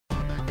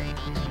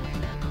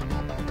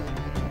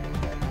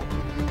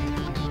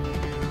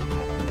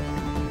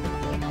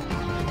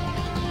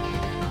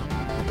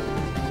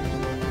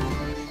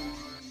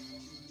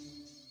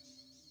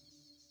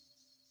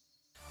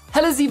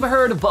Hello you've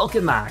heard,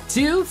 welcome back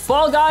to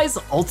Fall Guys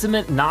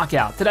Ultimate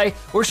Knockout. Today,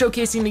 we're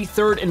showcasing the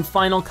third and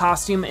final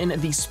costume in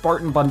the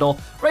Spartan Bundle.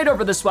 Right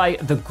over this way,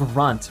 the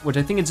Grunt, which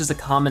I think is just a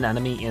common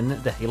enemy in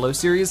the Halo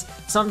series.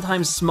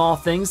 Sometimes small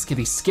things can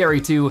be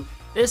scary too.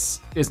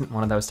 This isn't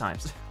one of those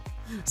times.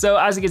 So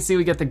as you can see,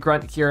 we get the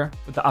Grunt here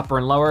with the upper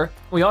and lower.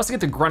 We also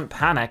get the Grunt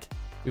Panic.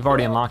 We've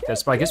already unlocked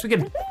this, but I guess we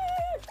can,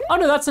 oh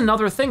no, that's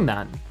another thing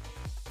then.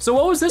 So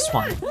what was this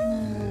one?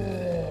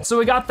 So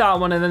we got that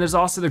one, and then there's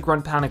also the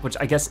Grunt Panic, which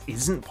I guess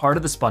isn't part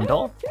of this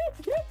bundle.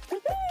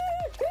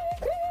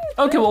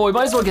 Okay, well, we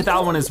might as well get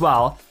that one as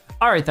well.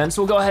 All right then,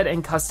 so we'll go ahead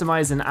and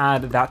customize and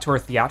add that to our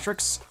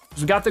theatrics.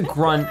 So we got the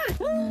Grunt,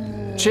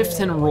 Shift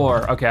and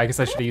Roar. Okay, I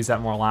guess I should have used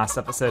that more last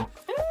episode.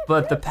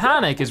 But the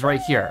Panic is right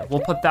here.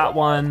 We'll put that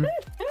one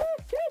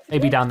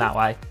maybe down that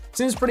way.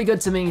 Seems pretty good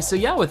to me. So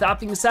yeah, with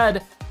that being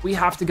said, we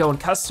have to go and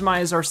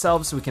customize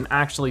ourselves so we can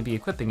actually be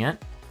equipping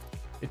it.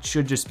 It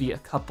should just be a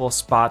couple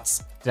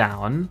spots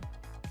down,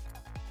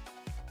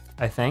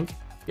 I think.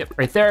 Yep,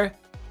 right there.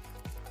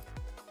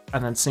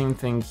 And then same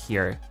thing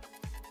here.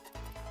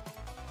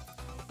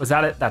 Was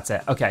that it? That's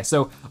it. Okay,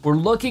 so we're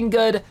looking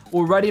good.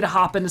 We're ready to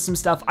hop into some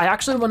stuff. I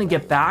actually want to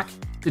get back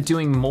to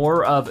doing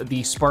more of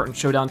the Spartan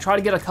Showdown, try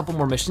to get a couple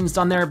more missions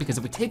done there, because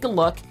if we take a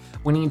look,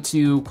 we need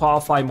to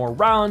qualify more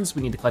rounds,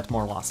 we need to collect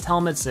more lost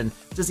helmets, and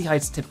Dizzy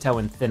Heights, Tiptoe,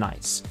 and Thin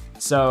Ice.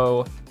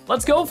 So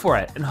let's go for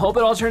it, and hope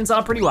it all turns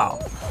out pretty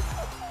well.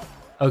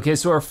 Okay,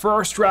 so our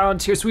first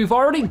round here, so we've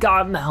already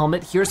gotten the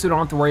helmet here, so we don't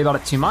have to worry about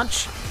it too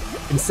much.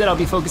 Instead, I'll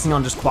be focusing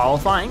on just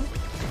qualifying.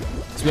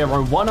 So we have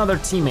our one other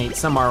teammate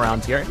somewhere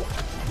around here.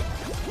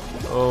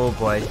 Oh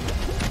boy.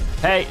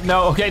 Hey,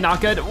 no, okay, not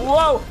good.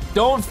 Whoa,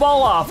 don't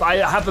fall off. I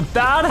have a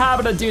bad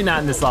habit of doing that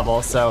in this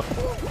level, so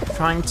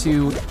trying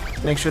to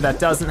make sure that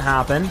doesn't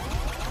happen.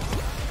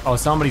 Oh,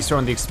 somebody's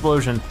throwing the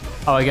explosion.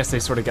 Oh, I guess they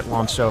sort of get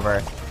launched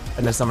over,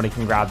 and then somebody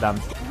can grab them.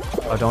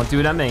 Oh, don't do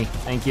it at me,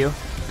 thank you.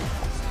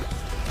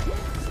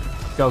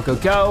 Go, go,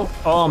 go.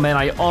 Oh man,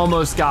 I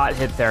almost got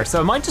hit there. So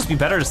it might just be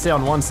better to stay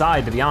on one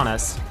side, to be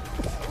honest.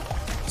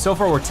 So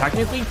far, we're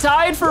technically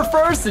tied for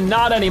first and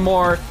not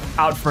anymore.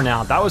 Out for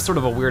now. That was sort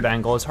of a weird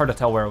angle. It's hard to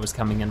tell where it was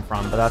coming in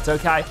from, but that's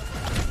okay.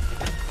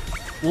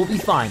 We'll be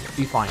fine,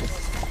 be fine.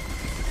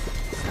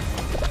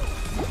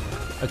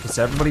 Okay,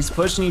 so everybody's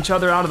pushing each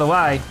other out of the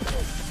way.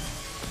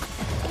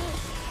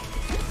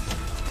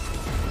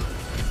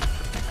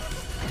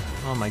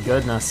 Oh my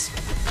goodness.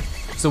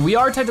 So we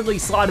are technically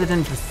slotted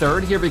in for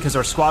third here because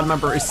our squad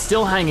member is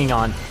still hanging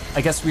on.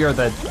 I guess we are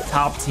the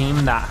top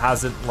team that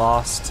hasn't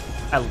lost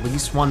at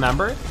least one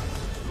member.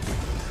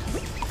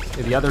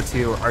 Okay, the other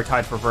two are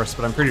tied for first,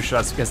 but I'm pretty sure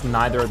that's because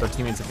neither of their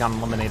teammates have gotten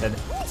eliminated.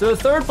 So the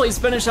third place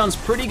finish sounds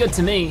pretty good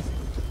to me.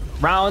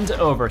 Round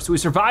over, so we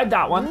survived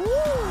that one.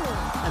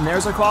 And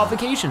there's our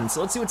qualification. So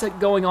let's see what's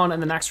going on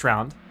in the next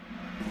round.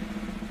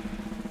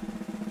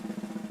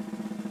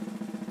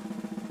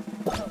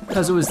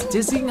 Because it was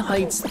Dizzying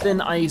Heights,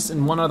 Thin Ice,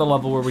 and one other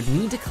level where we'd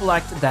need to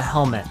collect the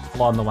helmet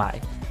along the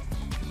way.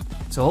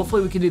 So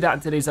hopefully we can do that in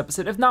today's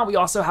episode. If not, we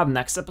also have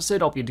next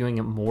episode. I'll be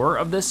doing more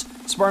of this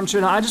Spartan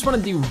Showdown. I just want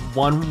to do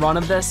one run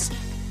of this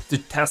to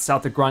test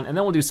out the Grunt, and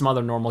then we'll do some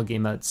other normal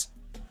game modes.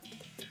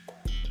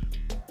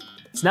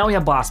 So now we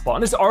have Blast Ball,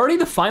 and it's already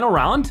the final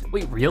round?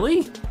 Wait,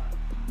 really?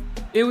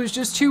 It was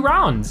just 2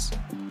 rounds.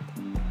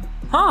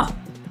 Huh.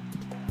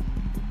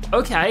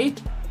 Okay,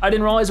 I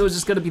didn't realize it was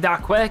just gonna be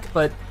that quick,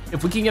 but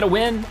if we can get a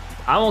win,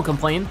 I won't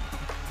complain.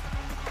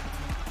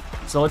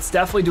 So let's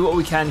definitely do what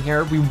we can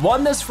here. We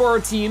won this for our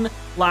team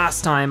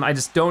last time. I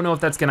just don't know if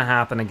that's gonna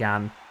happen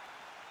again.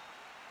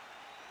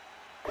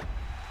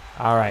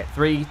 All right,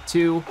 3,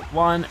 2,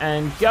 1,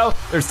 and go.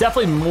 There's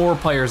definitely more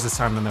players this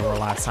time than there were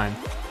last time.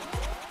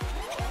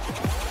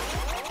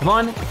 Come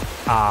on.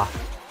 Ah,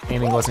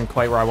 aiming wasn't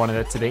quite where I wanted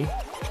it to be.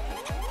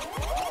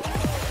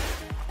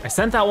 I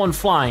sent that one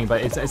flying,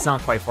 but it's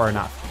not quite far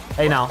enough.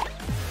 Hey now,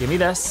 give me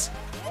this.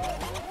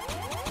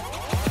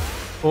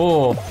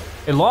 Oh,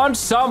 it launched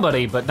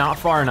somebody, but not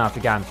far enough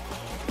again.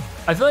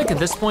 I feel like at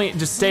this point,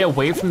 just stay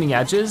away from the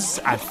edges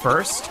at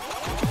first.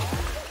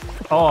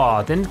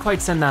 Oh, didn't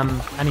quite send them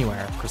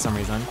anywhere for some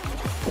reason.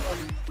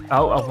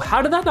 Oh,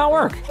 how did that not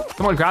work?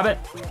 Come on, grab it.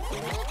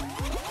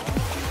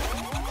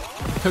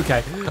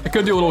 Okay, I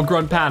could do a little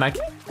Grunt Panic.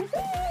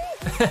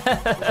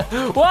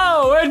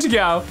 Whoa, where'd you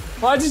go?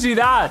 Why'd you do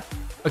that?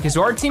 Okay,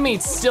 so our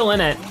teammate's still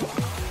in it,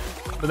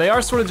 but they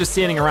are sort of just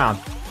standing around.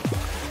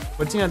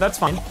 But you know, that's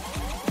fine.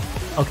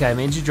 Okay, I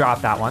made you drop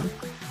that one.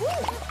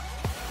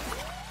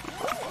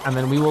 And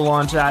then we will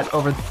launch that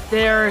over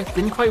there.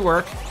 Didn't quite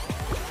work.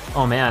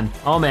 Oh man,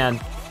 oh man.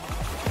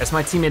 That's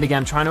my teammate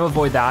again, trying to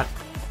avoid that.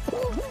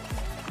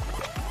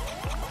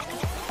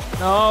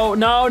 No,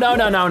 no, no,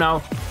 no, no,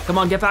 no. Come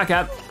on, get back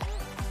up.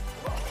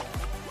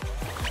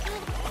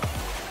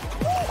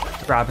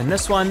 Grabbing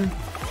this one.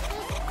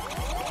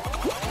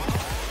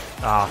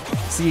 Ah,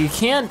 see, you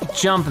can't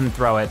jump and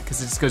throw it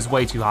because it just goes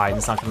way too high and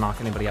it's not gonna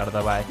knock anybody out of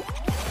the way.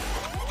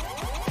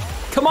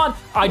 Come on,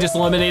 I just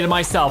eliminated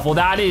myself. Well,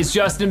 that is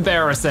just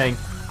embarrassing.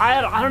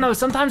 I don't know,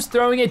 sometimes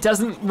throwing it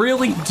doesn't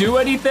really do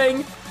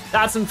anything.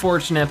 That's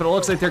unfortunate, but it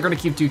looks like they're gonna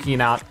keep duking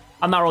it out.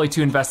 I'm not really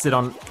too invested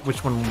on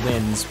which one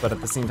wins, but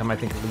at the same time, I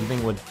think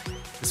leaving would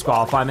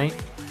disqualify me.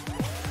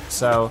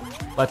 So,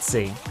 let's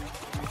see.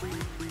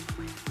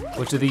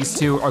 Which of these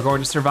two are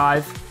going to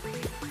survive?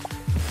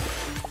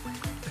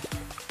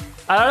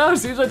 I don't know, it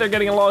seems like they're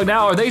getting along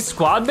now. Are they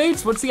squad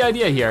mates? What's the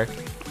idea here?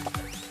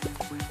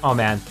 Oh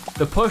man,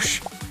 the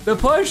push, the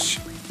push.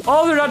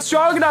 Oh, they're not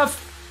strong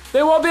enough.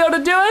 They won't be able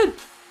to do it.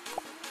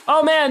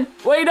 Oh man,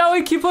 wait, no,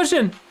 we keep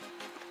pushing.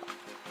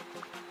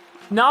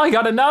 Now I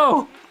gotta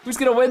know, who's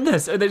gonna win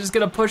this? Are they just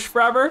gonna push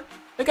forever?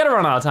 They gotta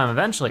run out of time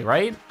eventually,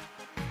 right?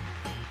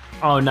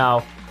 Oh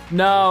no,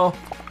 no,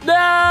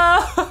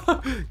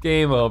 no!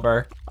 Game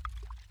over.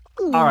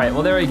 All right,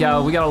 well there we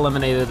go. We got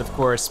eliminated, of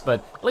course,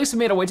 but at least we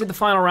made our way to the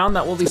final round.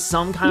 That will be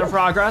some kind of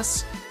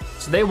progress.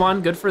 So they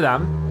won, good for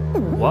them.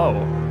 Whoa,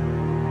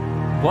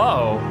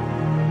 whoa.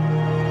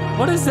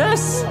 What is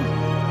this?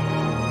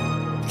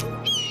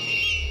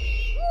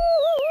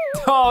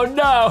 Oh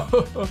no,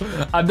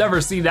 I've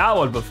never seen that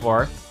one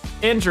before.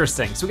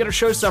 Interesting, so we got a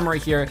show summary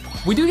here.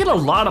 We do get a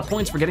lot of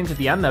points for getting to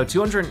the end though.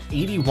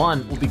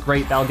 281 will be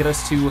great. That'll get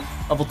us to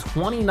level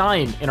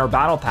 29 in our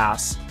battle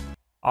pass.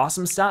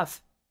 Awesome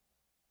stuff.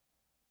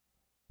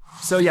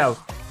 So yeah,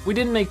 we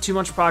didn't make too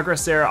much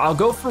progress there. I'll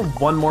go for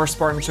one more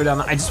Spartan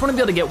Showdown. I just wanna be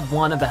able to get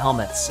one of the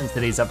helmets in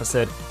today's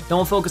episode. Then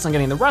we'll focus on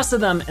getting the rest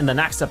of them in the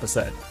next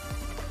episode.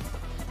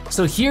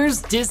 So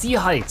here's Dizzy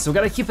Heights. So we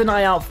gotta keep an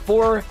eye out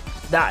for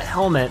that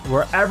helmet,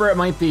 wherever it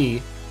might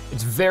be.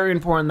 It's very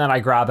important that I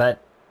grab it.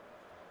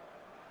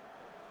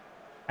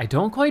 I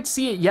don't quite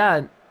see it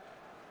yet.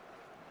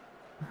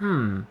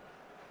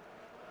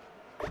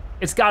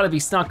 It's gotta be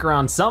snuck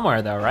around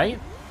somewhere though, right?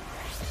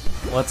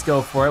 Let's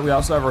go for it. We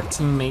also have our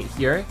teammate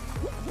here.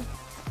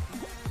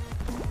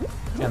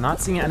 Yeah, I'm not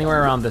seeing it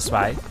anywhere around this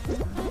way.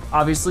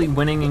 Obviously,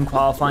 winning and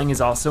qualifying is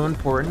also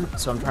important,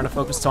 so I'm trying to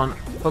focus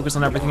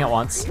on everything at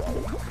once.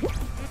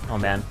 Oh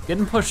man,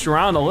 getting pushed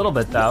around a little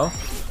bit though.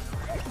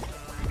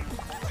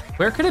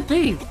 Where could it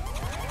be?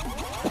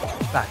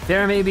 Back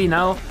there maybe,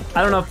 no?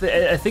 I don't know if,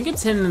 I think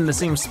it's hidden in the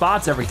same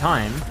spots every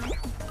time.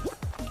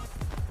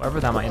 Wherever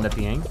that might end up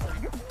being.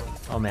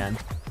 Oh man.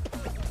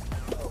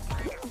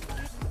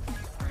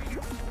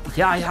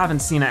 Yeah, I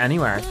haven't seen it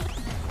anywhere.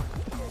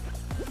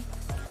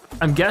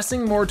 I'm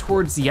guessing more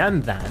towards the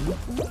end then.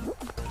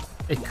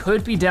 It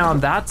could be down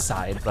that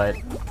side, but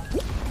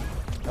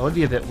that would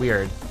be a bit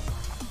weird.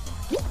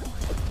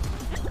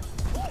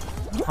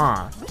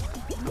 Huh.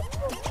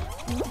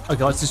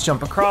 Okay, let's just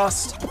jump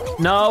across.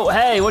 No,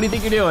 hey, what do you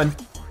think you're doing?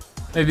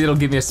 Maybe it'll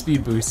give me a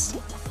speed boost.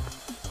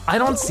 I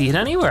don't see it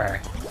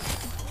anywhere.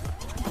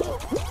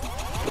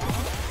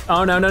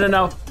 Oh no, no, no,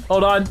 no,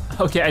 hold on.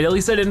 Okay, at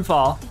least I didn't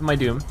fall to my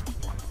doom.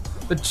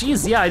 But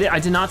geez, yeah, I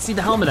did not see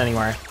the helmet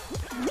anywhere.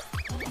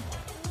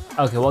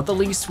 Okay, well at the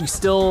least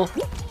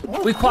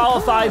we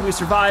qualified, we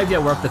survived. Yeah,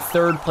 we're up to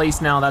 3rd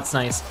place now, that's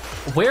nice.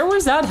 Where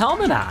was that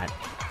helmet at?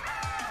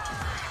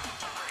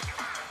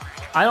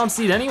 I don't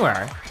see it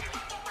anywhere.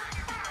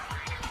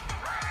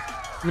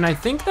 I mean, I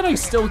think that I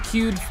still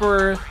queued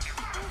for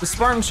the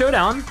Spartan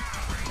Showdown.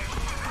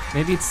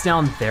 Maybe it's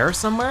down there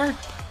somewhere?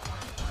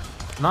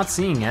 I'm not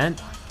seeing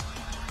it.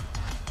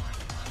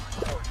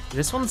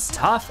 This one's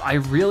tough. I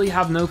really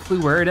have no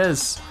clue where it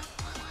is.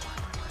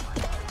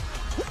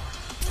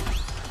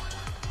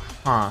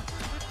 Huh.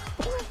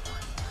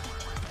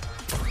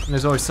 And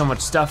there's always so much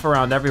stuff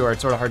around everywhere,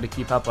 it's sort of hard to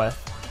keep up with.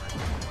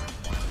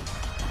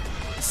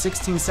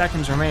 16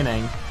 seconds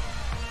remaining.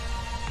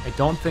 I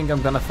don't think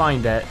I'm gonna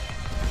find it.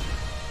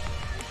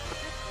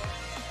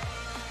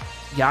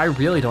 Yeah, I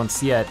really don't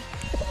see it.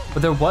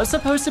 But there was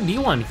supposed to be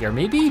one here.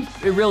 Maybe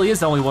it really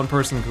is only one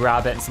person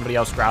grab it and somebody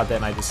else grabbed it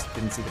and I just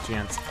didn't see the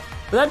chance.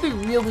 But that'd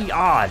be really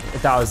odd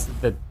if that was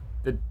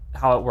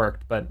how it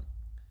worked, but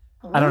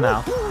I don't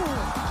know.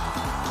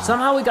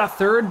 Somehow we got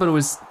 3rd, but it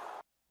was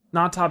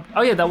not top,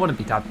 oh yeah, that wouldn't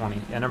be top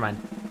 20. Yeah, never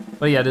mind.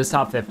 But yeah, it is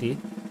top 50.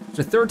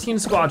 So 13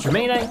 squads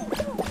remaining.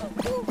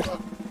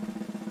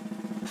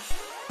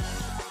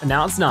 And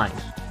now it's 9.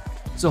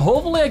 So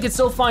hopefully I can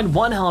still find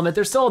one helmet.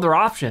 There's still other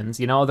options,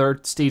 you know, other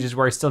stages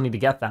where I still need to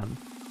get them.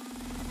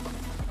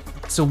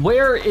 So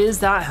where is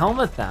that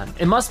helmet then?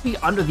 It must be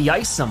under the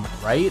ice somewhere,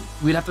 right?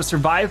 We'd have to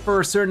survive for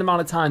a certain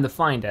amount of time to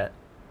find it.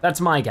 That's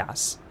my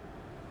guess.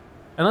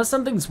 Unless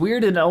something's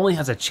weird and it only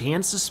has a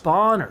chance to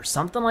spawn or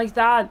something like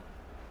that,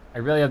 I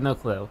really have no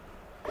clue.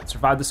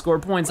 Survive the score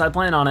points, I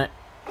plan on it.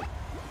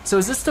 So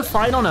is this the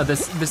final? No,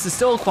 this is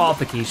still a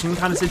qualification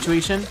kind of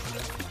situation.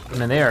 I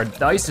mean,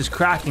 the ice is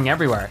cracking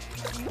everywhere.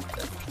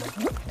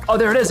 Oh,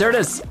 there it is, there it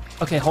is.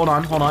 Okay, hold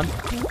on.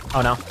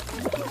 Oh no.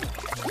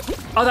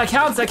 Oh, that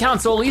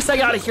counts. So at least I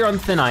got it here on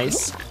thin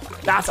ice.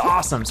 That's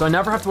awesome. So I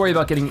never have to worry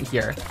about getting it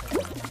here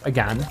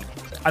again.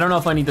 I don't know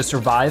if I need to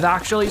survive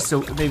actually,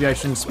 so maybe I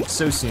shouldn't speak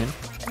so soon.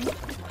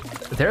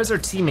 But there's our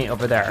teammate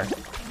over there.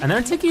 And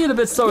they're taking it a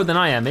bit slower than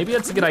I am. Maybe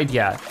that's a good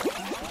idea.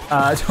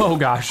 Oh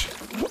gosh.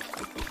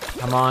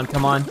 Come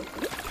on.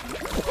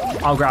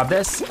 I'll grab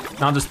this,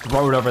 and I'll just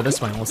throw it over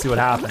this way and we'll see what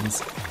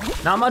happens.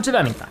 Not much of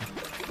anything.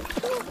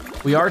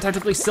 We are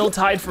technically still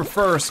tied for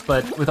first,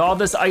 but with all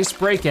this ice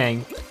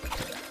breaking,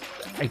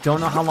 I don't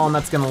know how long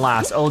that's gonna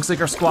last. Oh, looks like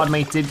our squad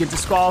mate did get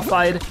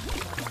disqualified.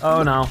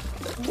 Oh no.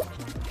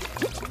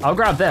 I'll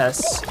grab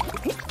this.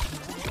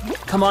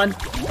 Come on.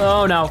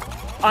 Oh no.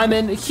 I'm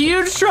in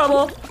huge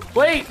trouble.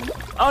 Wait.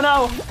 Oh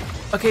no.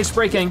 Okay, it's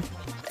breaking.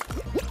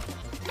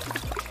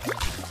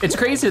 It's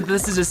crazy that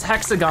this is just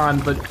hexagon,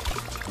 but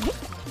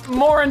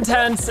more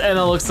intense, and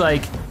it looks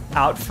like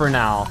out for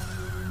now.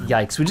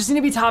 Yikes, we just need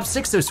to be top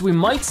 6 though, so we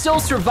might still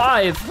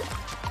survive.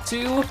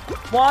 2,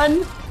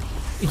 1.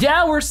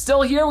 Yeah, we're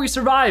still here, we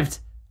survived.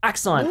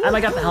 Excellent, and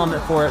I got the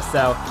helmet for it,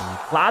 so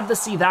glad to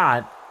see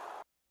that.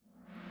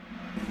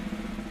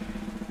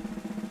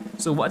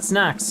 So what's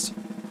next?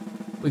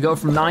 We go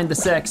from 9 to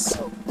 6.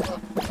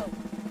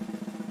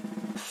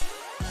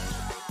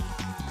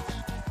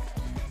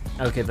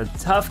 Okay, the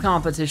tough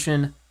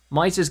competition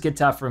might just get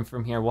tougher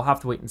from here. We'll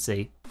have to wait and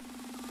see.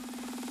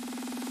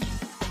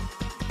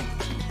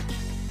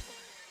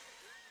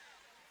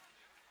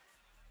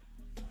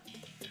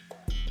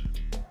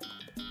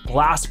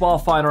 Last ball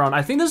final round.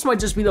 I think this might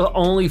just be the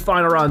only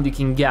final round you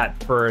can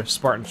get for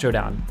Spartan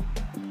Showdown.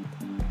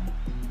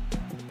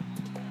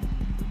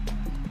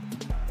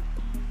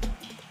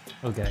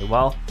 Okay,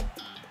 well,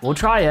 we'll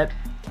try it.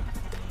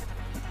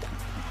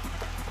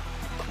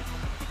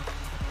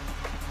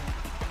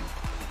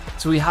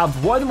 So we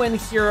have 1 win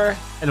here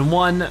and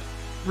 1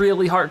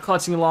 really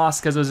heart-clutching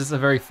loss because it was just a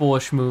very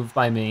foolish move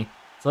by me.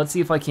 So let's see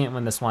if I can't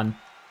win this one.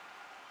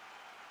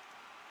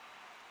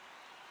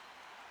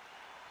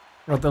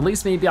 Well, at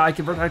least maybe I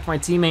can protect my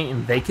teammate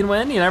and they can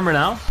win, you never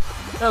know.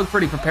 They look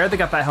pretty prepared, they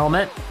got that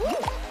helmet.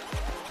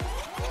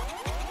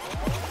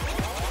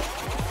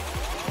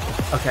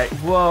 Okay,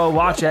 whoa,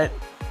 watch it.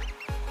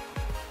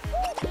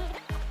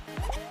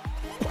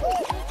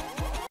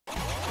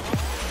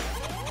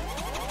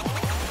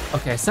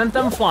 Okay, sent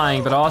them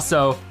flying, but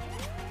also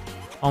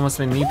almost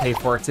made me pay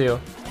for it too.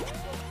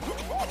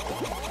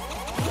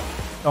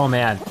 Oh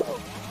man,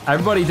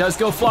 everybody does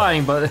go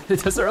flying, but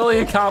it doesn't really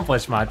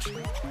accomplish much.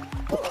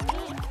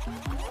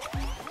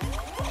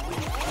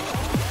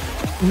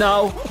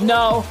 No,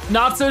 no,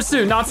 not so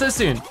soon, not so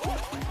soon.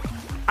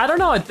 I don't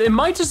know, it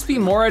might just be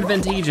more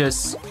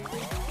advantageous.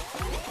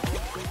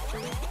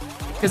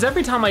 Because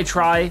every time I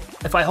try,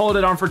 if I hold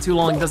it on for too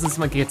long, it doesn't seem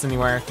like it gets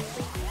anywhere.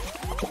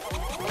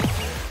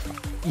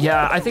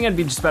 Yeah, I think I'd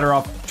be just better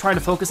off trying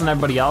to focus on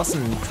everybody else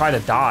and try to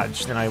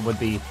dodge than I would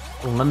be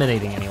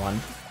eliminating anyone.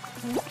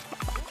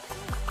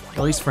 At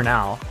least for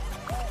now.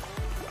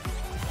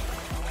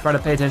 Try to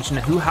pay attention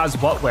to who has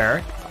what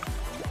where.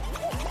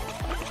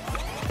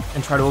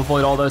 And try to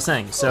avoid all those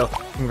things. So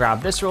I can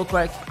grab this real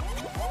quick.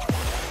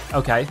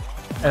 Okay.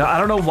 I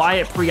don't know why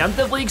it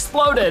preemptively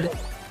exploded.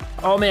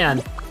 Oh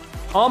man,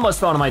 almost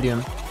fell to my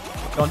doom.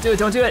 Don't do it,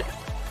 don't do it.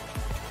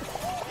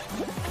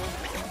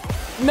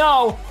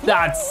 No,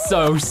 that's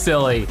so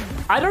silly.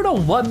 I don't know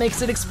what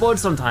makes it explode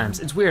sometimes.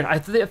 It's weird. I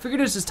figured it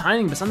was just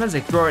timing, but sometimes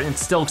they throw it and it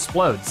still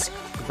explodes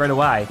right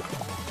away.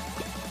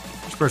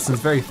 This person's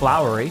very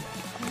flowery.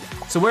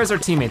 So where's our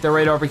teammate? They're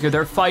right over here,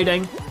 they're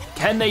fighting.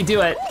 Can they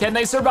do it? Can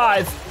they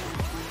survive?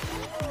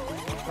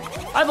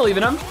 I believe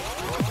in them.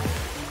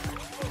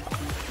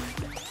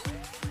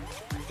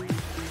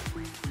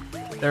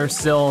 There's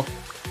still,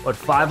 what,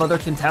 5 other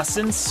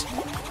contestants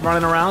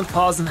running around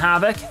causing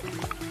havoc.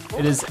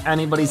 It is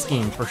anybody's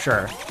game for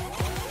sure.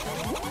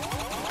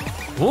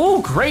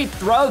 Ooh, great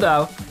throw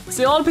though.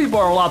 See, a lot of people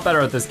are a lot better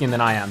at this game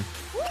than I am.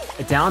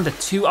 Down to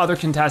 2 other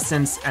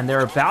contestants and they're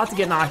about to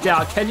get knocked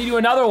out. Can you do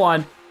another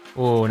one?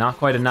 Ooh, not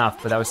quite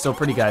enough, but that was still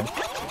pretty good.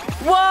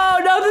 Whoa,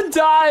 no, the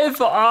dive!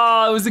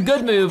 Oh, it was a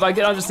good move. I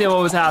can understand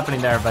what was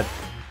happening there, but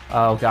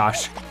oh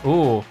gosh.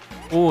 Ooh,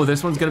 ooh,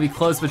 this one's gonna be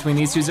close between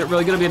these two. Is it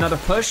really gonna be another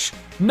push?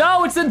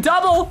 No, it's a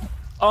double!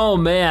 Oh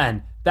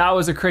man, that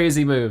was a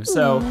crazy move.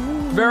 So,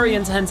 very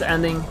intense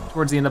ending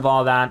towards the end of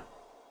all that.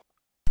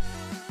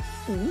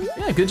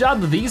 Yeah, good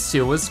job with these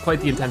two. It was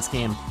quite the intense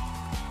game.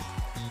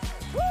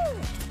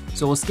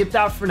 So we'll skip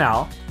that for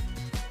now,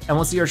 and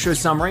we'll see our show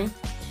summary.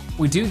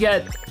 We do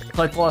get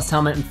collect the lost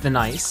helmet and thin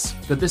ice.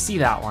 Good to see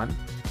that one.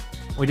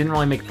 We didn't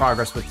really make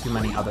progress with too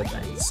many other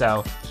things,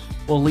 so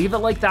we'll leave it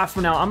like that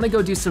for now. I'm gonna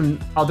go do some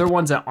other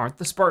ones that aren't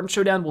the Spartan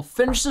Showdown. We'll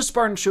finish the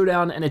Spartan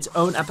Showdown in its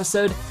own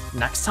episode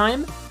next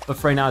time, but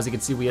for right now, as you can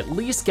see, we at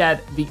least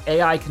get the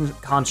AI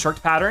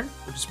construct pattern,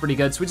 which is pretty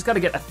good. So we just gotta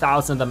get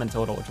 1,000 of them in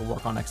total, which we'll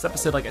work on next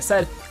episode, like I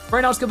said. For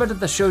right now, let's go back to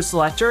the show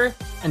selector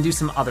and do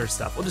some other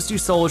stuff. We'll just do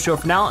solo show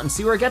for now and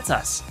see where it gets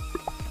us.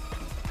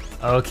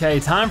 Okay,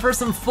 time for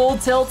some full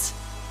tilt.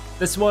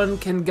 This one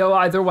can go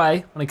either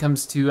way when it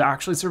comes to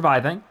actually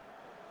surviving.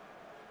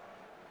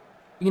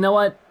 You know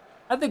what?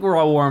 I think we're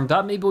all warmed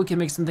up. Maybe we can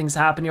make some things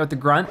happen here with the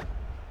grunt.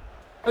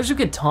 I wish we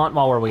could taunt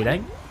while we're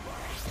waiting.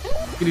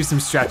 We could do some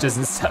stretches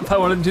and stuff. I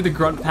want to do the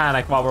grunt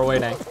panic while we're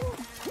waiting.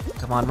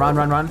 Come on, run,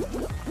 run, run.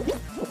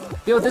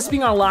 Yo, with this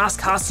being our last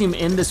costume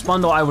in this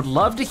bundle, I would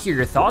love to hear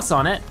your thoughts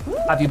on it.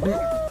 Have you been,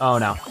 oh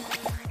no.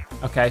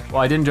 Okay,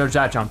 well I didn't judge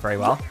that jump very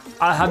well.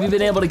 Have you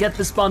been able to get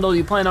this bundle?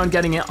 You plan on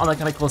getting it? All that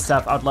kind of cool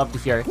stuff. I'd love to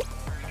hear it.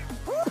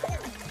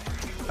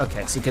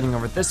 Okay, so getting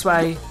over this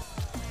way.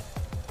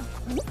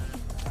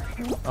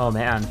 Oh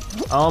man,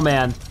 oh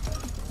man.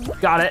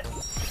 Got it.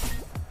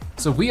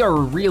 So we are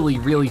really,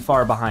 really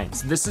far behind.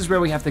 So this is where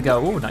we have to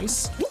go. Oh,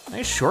 nice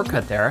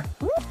shortcut there.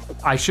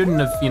 I shouldn't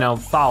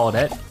have, followed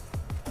it.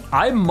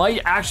 I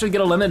might actually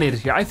get eliminated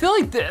here. I feel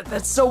like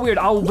that's so weird.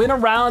 I'll win a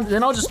round, and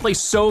then I'll just play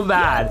so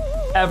bad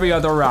every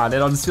other round,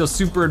 and I'll just feel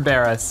super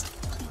embarrassed.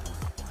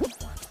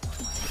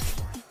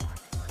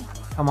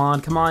 Come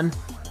on, come on.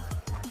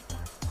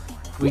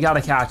 We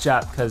gotta catch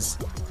up, because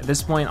at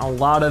this point, a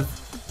lot of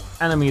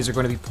enemies are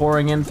going to be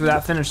pouring in through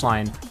that finish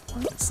line.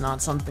 It's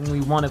not something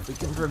we want if we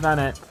can prevent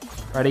it.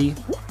 Ready?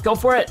 Go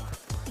for it.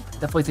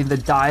 Definitely think the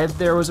dive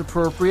there was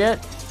appropriate.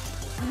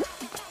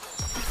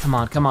 Come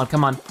on, come on,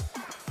 come on.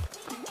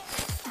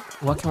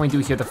 What can we do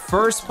here? The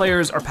first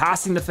players are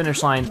passing the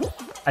finish line.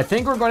 I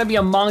think we're going to be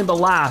among the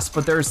last,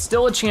 but there's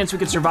still a chance we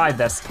could survive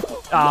this.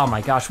 Oh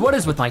my gosh, what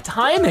is with my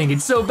timing?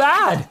 It's so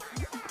bad.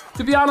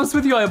 To be honest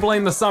with you, I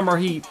blame the summer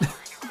heat.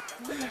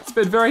 It's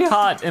been very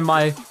hot in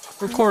my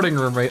recording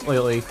room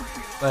lately,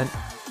 but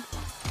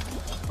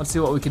let's see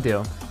what we can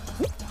do.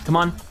 Come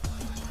on.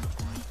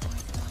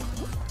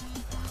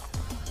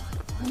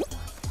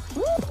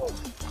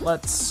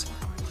 Let's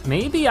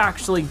maybe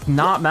actually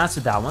not mess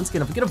with that. Once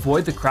again, if we can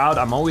avoid the crowd,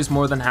 I'm always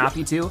more than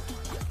happy to.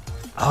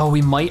 Oh,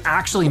 we might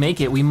actually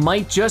make it. We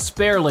might just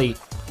barely.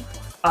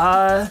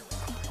 Yeah,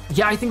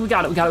 I think we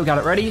got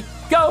it, Ready?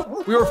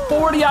 Go! We were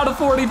 40 out of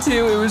 42.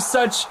 It was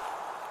such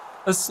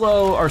a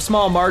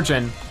small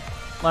margin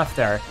left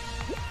there.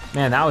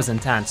 Man, that was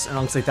intense. And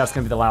it looks like that's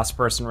gonna be the last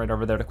person right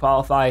over there to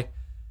qualify.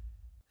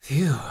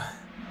 Phew.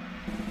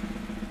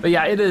 But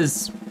yeah, it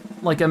is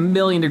like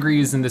 1,000,000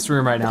 degrees in this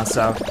room right now,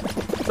 so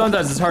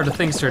sometimes it's hard to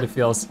think straight, it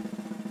feels.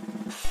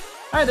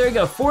 All right, there you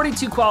go,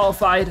 42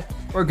 qualified,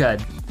 we're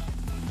good.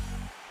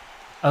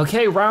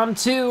 Okay, round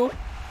 2,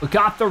 we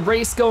got the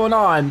race going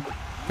on.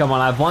 Come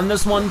on, I've won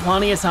this one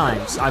plenty of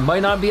times. I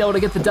might not be able to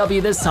get the W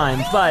this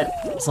time, but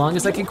as long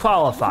as I can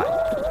qualify.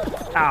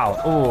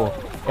 Ow, ooh.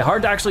 Yeah,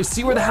 hard to actually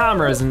see where the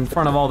hammer is in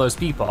front of all those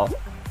people.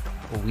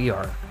 But we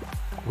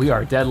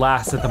are dead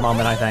last at the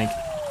moment, I think.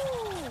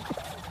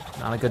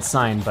 Not a good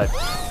sign, but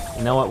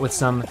you know what, with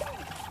some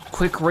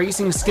quick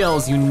racing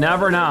skills, you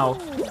never know.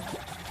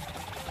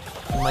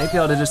 You might be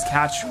able to just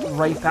catch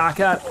right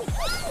back up.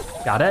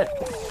 Got it?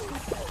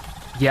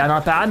 Yeah,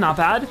 not bad, not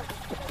bad.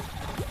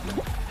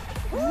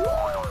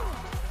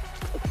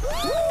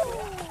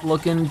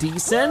 Looking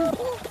decent.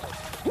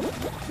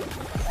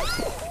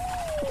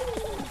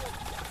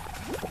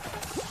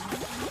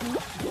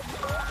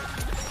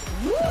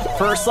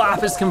 First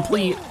lap is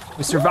complete.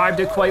 We survived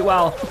it quite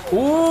well.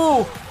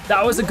 Ooh,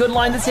 that was a good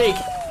line to take.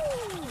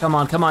 Come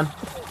on, come on.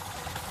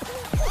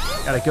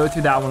 Gotta go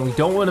through that one. We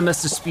don't want to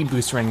miss the speed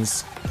boost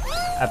rings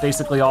at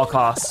basically all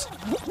costs.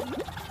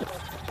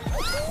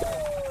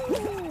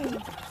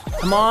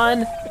 Come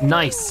on,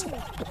 nice.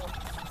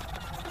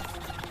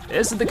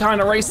 This is the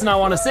kind of racing I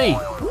want to see.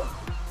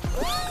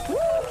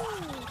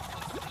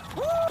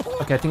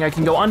 Okay, I think I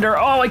can go under.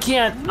 Oh, I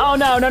can't. Oh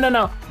no, no, no,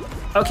 no.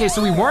 Okay,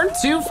 so we weren't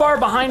too far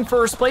behind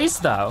first place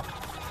though.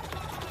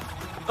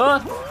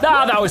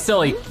 That was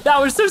silly. That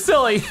was so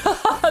silly.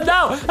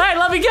 No, hey,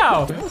 let me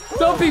go.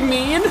 Don't be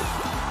mean.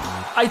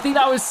 I think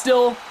that was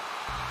still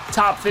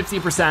top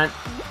 50%.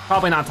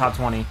 Probably not top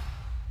 20.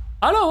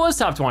 Oh no, it was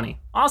top 20.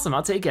 Awesome,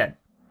 I'll take it.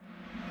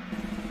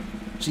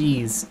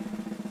 Jeez,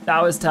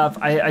 that was tough.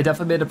 I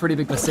definitely made a pretty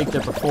big mistake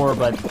there before,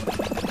 but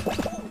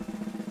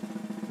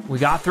we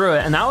got through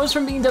it, and that was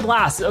from being dead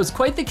last. It was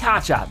quite the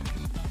catch up.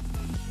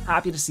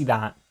 Happy to see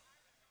that.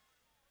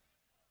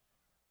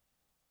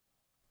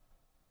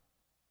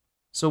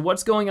 So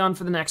what's going on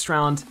for the next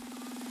round?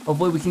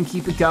 Hopefully we can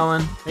keep it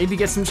going. Maybe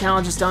get some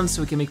challenges done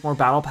so we can make more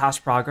battle pass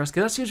progress,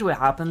 because that's usually what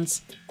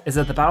happens, is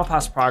that the battle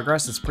pass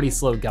progress is pretty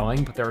slow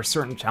going, but there are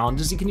certain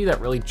challenges you can do that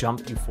really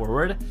jump you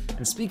forward.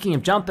 And speaking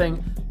of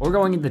jumping, we're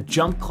going into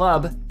Jump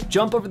Club,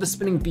 jump over the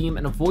spinning beam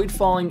and avoid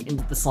falling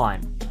into the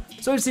slime.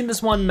 So I've seen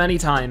this one many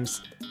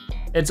times.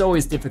 It's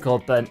always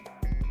difficult, but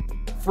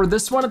for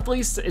this one at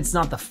least, it's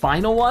not the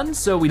final one,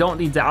 so we don't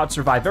need to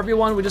out-survive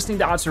everyone, we just need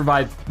to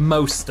out-survive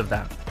most of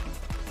them.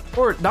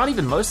 Or not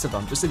even most of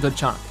them, just a good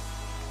chunk.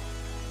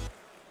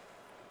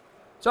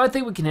 So I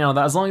think we can handle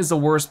that as long as the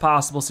worst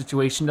possible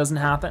situation doesn't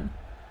happen.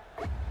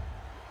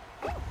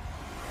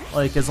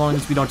 Like, as long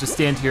as we don't just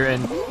stand here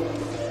and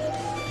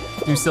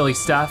do silly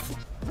stuff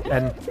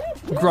and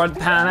grunt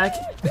panic.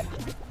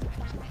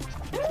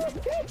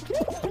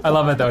 I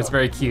love it though, it's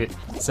very cute.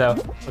 So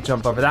we'll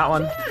jump over that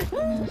one.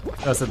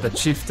 Goes at the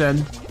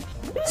chieftain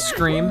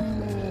scream.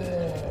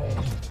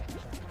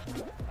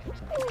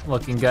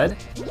 Looking good.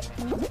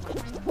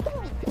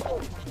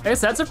 I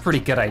guess that's a pretty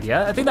good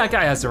idea. I think that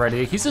guy has the right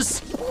idea. He's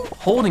just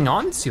holding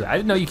on to it. I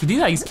didn't know you could do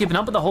that. He's keeping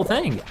up with the whole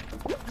thing.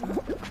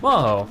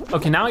 Whoa,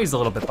 okay, now he's a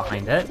little bit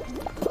behind it.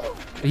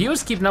 But he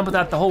was keeping up with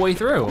that the whole way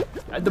through.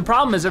 The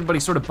problem is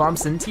everybody sort of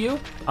bumps into you.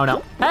 Oh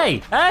no,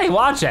 hey,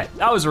 watch it.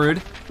 That was rude.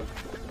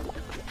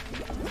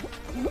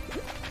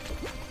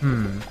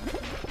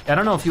 Yeah, I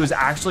don't know if he was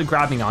actually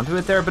grabbing onto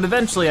it there, but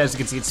eventually, as you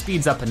can see, it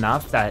speeds up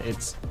enough that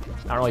it's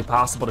not really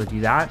possible to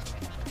do that.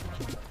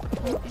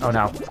 Oh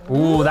no,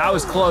 ooh, that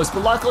was close,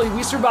 but luckily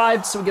we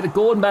survived, so we get a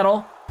gold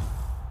medal,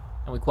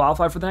 and we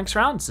qualify for the next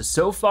round.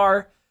 So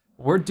far,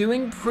 we're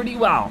doing pretty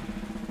well.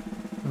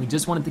 We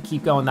just wanted to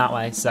keep going that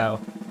way, so.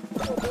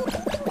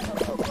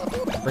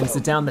 Brings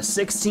it down to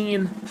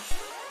 16,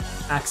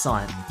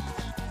 excellent.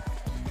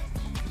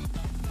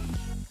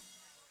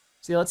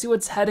 So let's see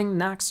what's heading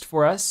next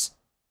for us.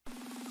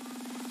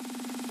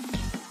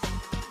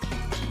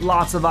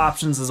 Lots of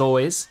options as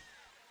always.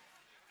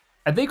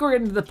 I think we're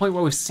getting to the point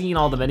where we've seen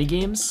all the mini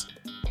games.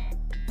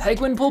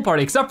 Penguin pool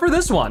party, except for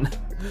this one.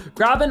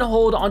 Grab and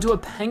hold onto a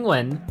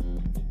penguin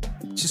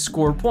to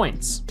score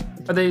points.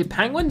 Are they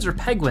penguins or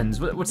penguins?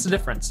 What's the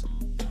difference?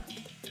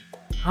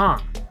 Huh,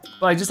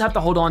 but I just have to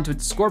hold on to it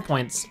to score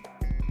points.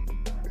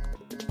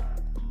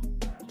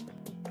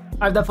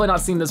 I've definitely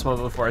not seen this one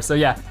before, so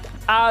yeah,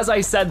 as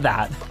I said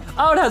that.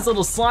 Oh, it has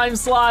little slime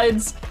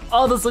slides.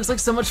 Oh, this looks like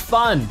so much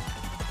fun.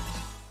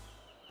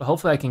 But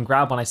hopefully I can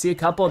grab one. I see a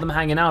couple of them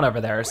hanging out over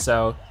there,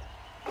 so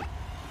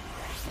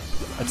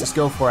let's just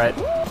go for it.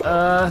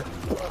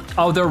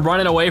 Oh, they're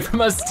running away from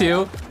us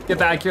too. Get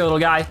back here, little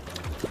guy.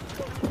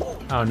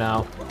 Oh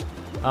no,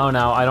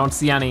 I don't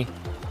see any.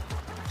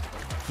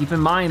 Keep in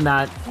mind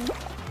that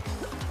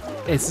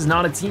this is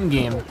not a team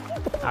game.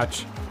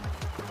 Ouch.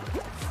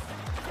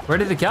 Where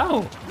did it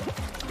go?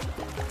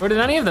 Where did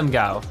any of them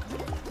go?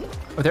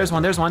 Oh, there's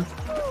one.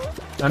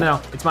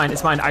 No, it's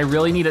mine. I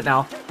really need it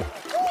now.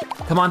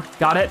 Come on,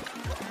 got it.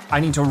 I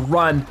need to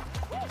run.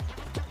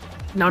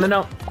 No.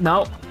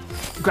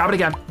 Grab it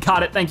again,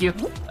 got it, thank you.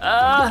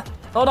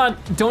 Hold on,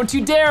 don't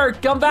you dare,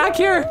 come back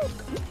here.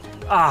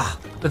 Ah,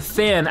 the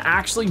fan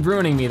actually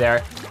ruining me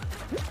there.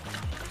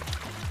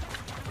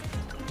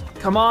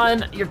 Come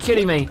on, you're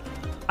kidding me.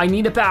 I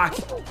need it back.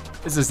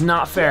 This is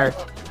not fair.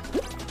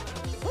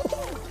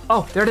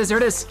 Oh, there it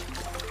is.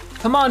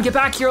 Come on, get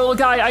back here, little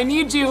guy. I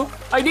need you.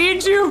 I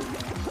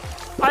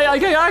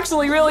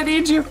actually really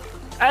need you.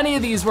 Any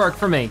of these work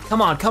for me.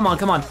 Come on.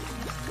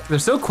 They're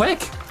so quick.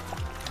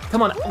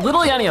 Come on,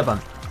 literally any of them.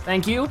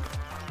 Thank you.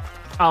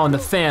 Oh, and the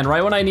fan,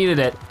 right when I needed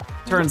it,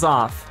 turns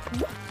off.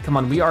 Come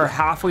on, we are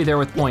halfway there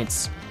with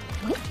points.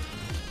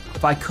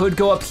 If I could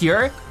go up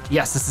here,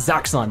 yes, this is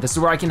excellent. This is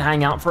where I can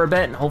hang out for a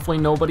bit and hopefully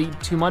nobody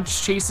too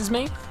much chases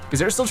me, because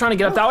they're still trying to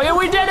get up that way, and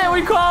we did it,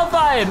 we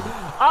qualified.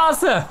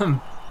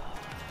 Awesome.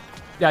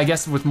 Yeah, I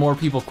guess with more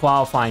people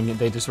qualifying,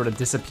 they just sort of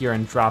disappear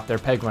and drop their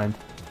penguin.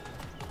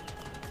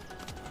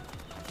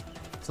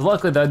 So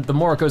luckily, the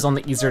more it goes on,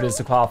 the easier it is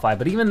to qualify,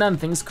 but even then,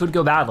 things could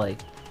go badly.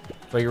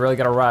 So you really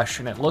gotta rush,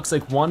 and it looks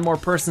like one more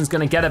person's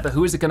gonna get it, but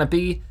who is it gonna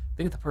be? I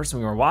think the person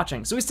we were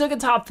watching. So we still get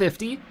top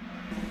 50.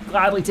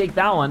 Gladly take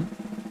that one.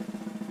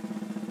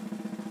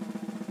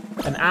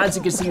 And as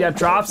you can see, that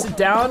drops it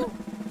down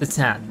to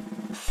 10.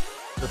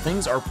 So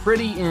things are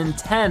pretty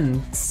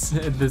intense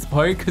at this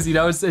point, because you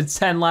know, it's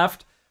 10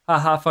 left.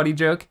 Haha, funny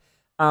joke.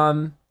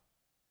 Let's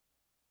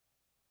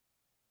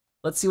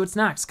see what's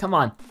next, come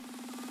on.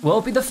 Will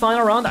it be the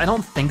final round? I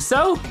don't think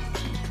so,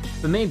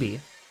 but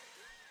maybe.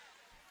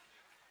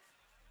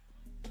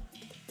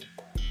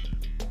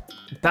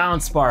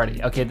 Bounce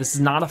party. Okay, this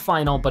is not a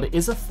final, but it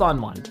is a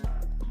fun one.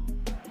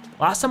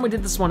 Last time we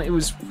did this one, it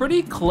was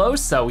pretty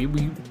close though.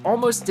 We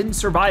almost didn't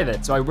survive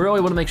it, so I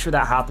really wanna make sure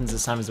that happens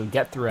this time as we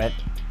get through it.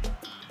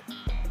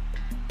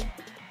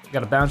 You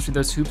gotta bounce through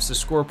those hoops to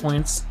score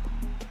points.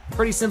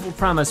 Pretty simple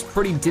premise,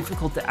 pretty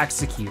difficult to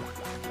execute.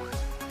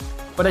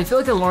 But I feel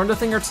like I learned a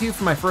thing or two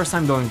from my first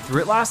time going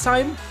through it last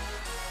time.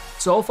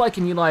 So hopefully I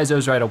can utilize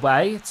those right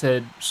away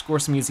to score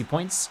some easy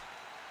points.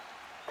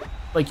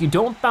 Like, you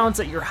don't bounce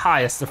at your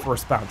highest the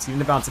first bounce. You need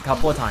to bounce a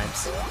couple of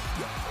times.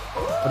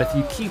 But if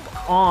you keep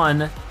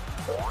on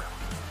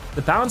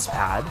the bounce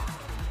pad,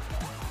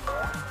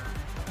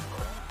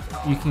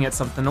 you can get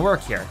something to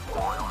work here.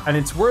 And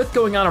it's worth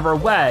going out of our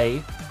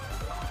way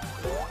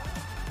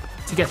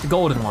to get the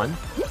golden one,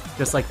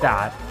 just like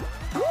that.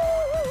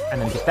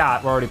 And then get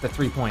that, we're already at the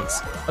 3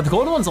 points. But the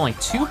golden one's only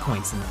 2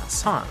 points in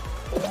this, huh?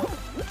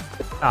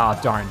 Oh,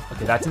 darn.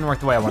 Okay, that didn't work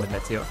the way I wanted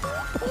it to.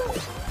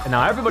 And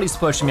now everybody's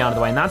pushing me out of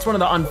the way, and that's one of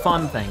the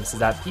unfun things, is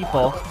that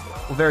people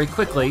will very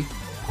quickly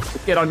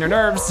get on your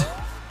nerves.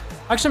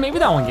 Actually, maybe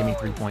that one gave me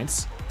 3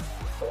 points.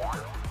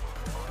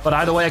 But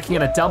either way, I can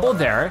get a double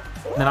there,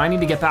 and then I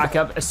need to get back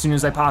up as soon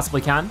as I possibly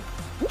can.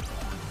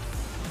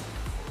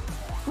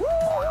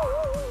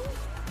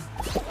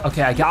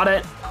 Okay, I got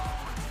it.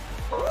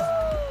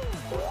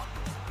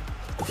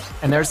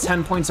 And there's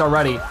 10 points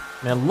already.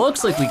 And it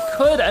looks like we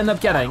could end up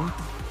getting.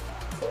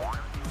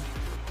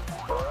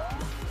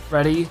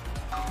 Ready?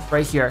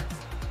 Right here.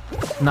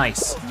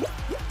 Nice.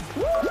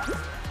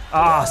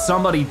 Ah,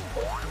 somebody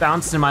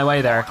bounced in my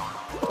way there.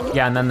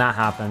 Yeah, and then that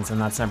happens, and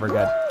that's never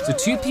good. So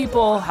 2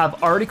 people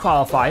have already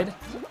qualified.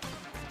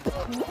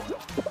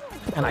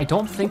 And I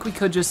don't think we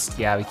could just,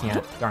 yeah, we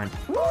can't, darn.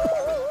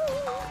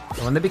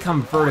 So when they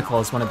become vertical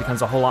is when it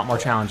becomes a whole lot more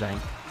challenging.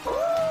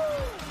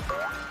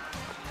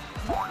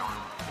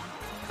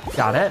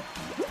 Got it.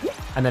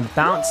 and then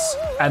bounce,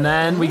 and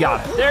then we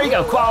got it. There you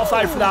go,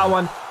 qualified for that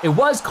one. It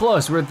was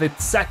close, we're the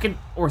second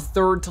or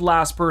third to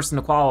last person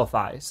to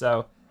qualify,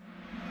 so.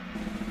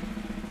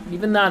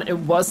 Even that, it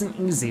wasn't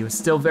easy, it was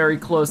still very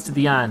close to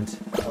the end.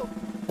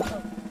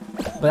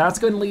 But that's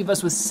gonna leave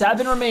us with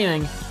 7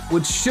 remaining,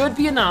 which should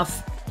be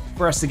enough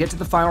for us to get to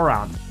the final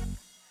round.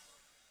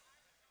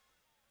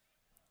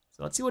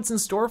 So let's see what's in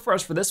store for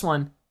us for this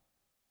one.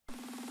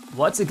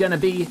 What's it gonna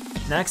be?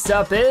 Next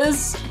up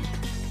is,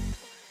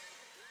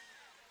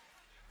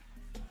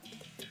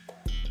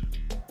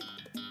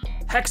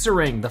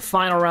 Hexaring, the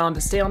final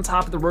round. Stay on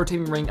top of the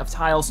rotating ring of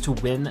tiles to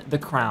win the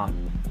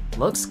crown.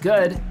 Looks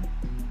good.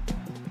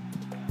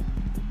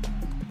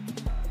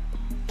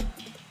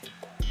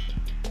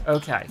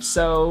 Okay,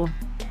 so.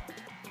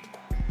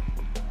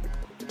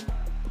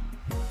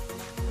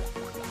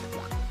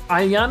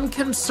 I am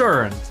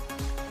concerned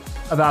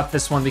about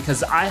this one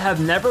because I have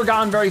never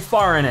gone very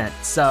far in it,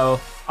 so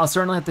I'll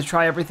certainly have to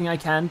try everything I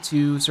can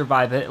to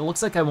survive it. It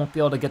looks like I won't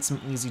be able to get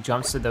some easy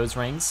jumps to those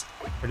rings,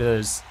 or to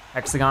those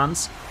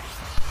hexagons.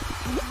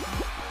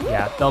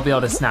 Yeah, they'll be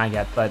able to snag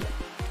it, but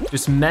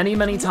just many,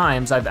 many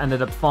times I've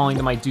ended up falling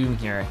to my doom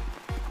here.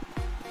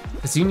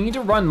 Because you need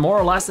to run more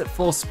or less at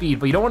full speed,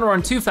 but you don't want to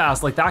run too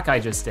fast like that guy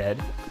just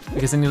did,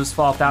 because then you'll just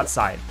fall off that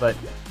side. But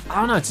I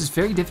don't know, it's just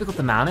very difficult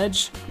to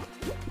manage.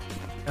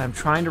 And I'm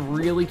trying to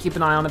really keep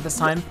an eye on it this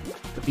time.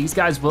 But these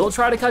guys will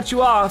try to cut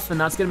you off,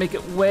 and that's gonna make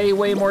it way,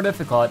 way more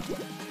difficult.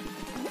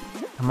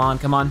 Come on,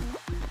 come on.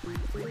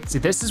 See,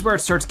 this is where it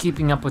starts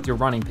keeping up with your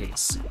running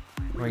pace.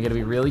 Where you gotta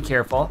be really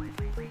careful.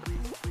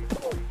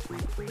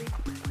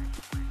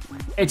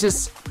 It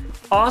just,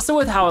 also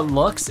with how it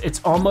looks,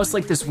 it's almost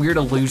like this weird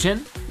illusion,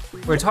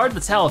 where it's hard to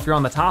tell if you're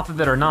on the top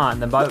of it or not,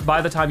 and then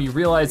by the time you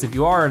realize if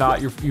you are or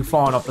not, you're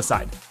falling off the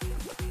side.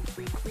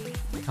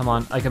 Come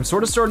on, like I'm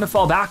sort of starting to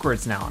fall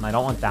backwards now, and I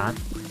don't want that,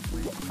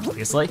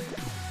 obviously.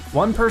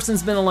 One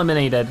person's been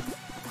eliminated.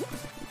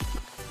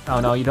 Oh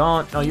no, you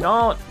don't, no you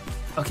don't.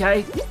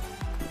 Okay.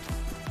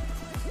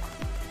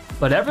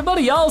 But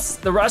everybody else,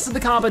 the rest of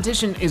the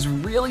competition is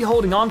really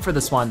holding on for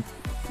this one.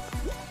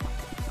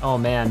 Oh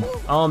man,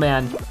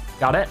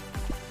 got it?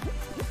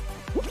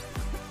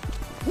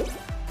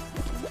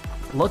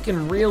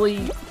 Looking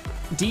really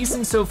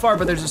decent so far,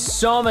 but there's just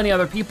so many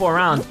other people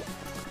around.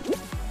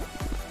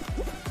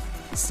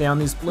 Stay on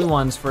these blue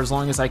ones for as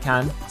long as I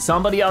can.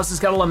 Somebody else has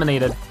got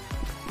eliminated.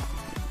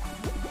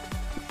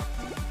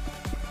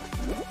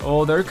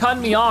 Oh, they're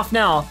cutting me off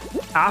now.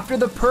 After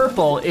the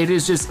purple, it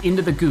is just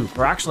into the goop,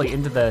 or actually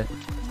into the,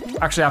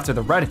 actually after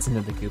the red, it's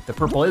into the goop. The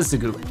purple is the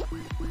goop.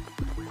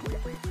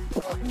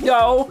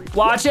 Yo,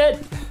 watch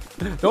it.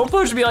 Don't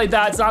push me like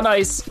that, it's not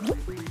nice.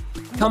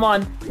 Come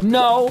on,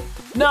 no,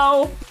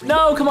 no,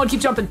 no, come on,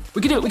 keep jumping.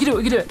 We can do it, we can do it,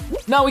 we can do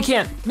it. No, we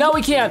can't, no,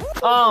 we can't.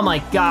 Oh my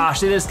gosh,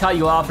 they just cut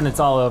you off and it's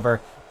all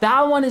over.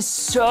 That one is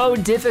so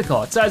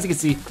difficult. So as you can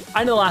see,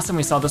 I know the last time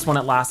we saw this one,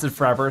 it lasted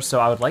forever, so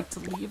I would like to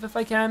leave if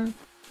I can.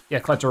 Yeah,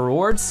 collect our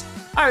rewards.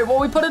 All right, well,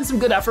 we put in some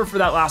good effort for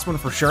that last one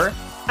for sure.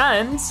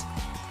 And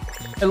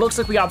it looks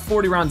like we got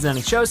 40 rounds in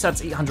any show, so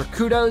that's 800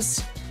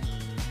 kudos.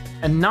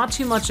 And not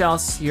too much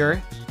else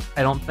here,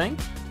 I don't think.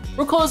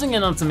 We're closing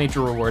in on some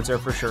major rewards there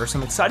for sure, so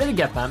I'm excited to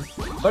get them.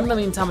 But in the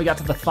meantime, we got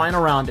to the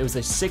final round. It was a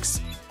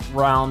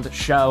 6-round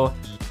show.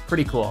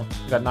 Pretty cool.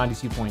 We got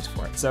 92 points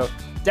for it. So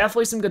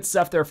definitely some good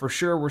stuff there for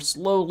sure. We're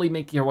slowly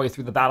making our way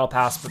through the battle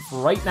pass, but for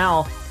right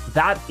now,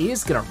 that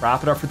is gonna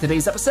wrap it up for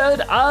today's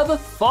episode of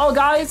Fall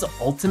Guys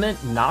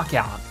Ultimate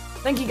Knockout.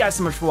 Thank you guys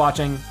so much for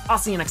watching. I'll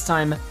see you next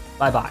time.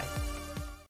 Bye-bye.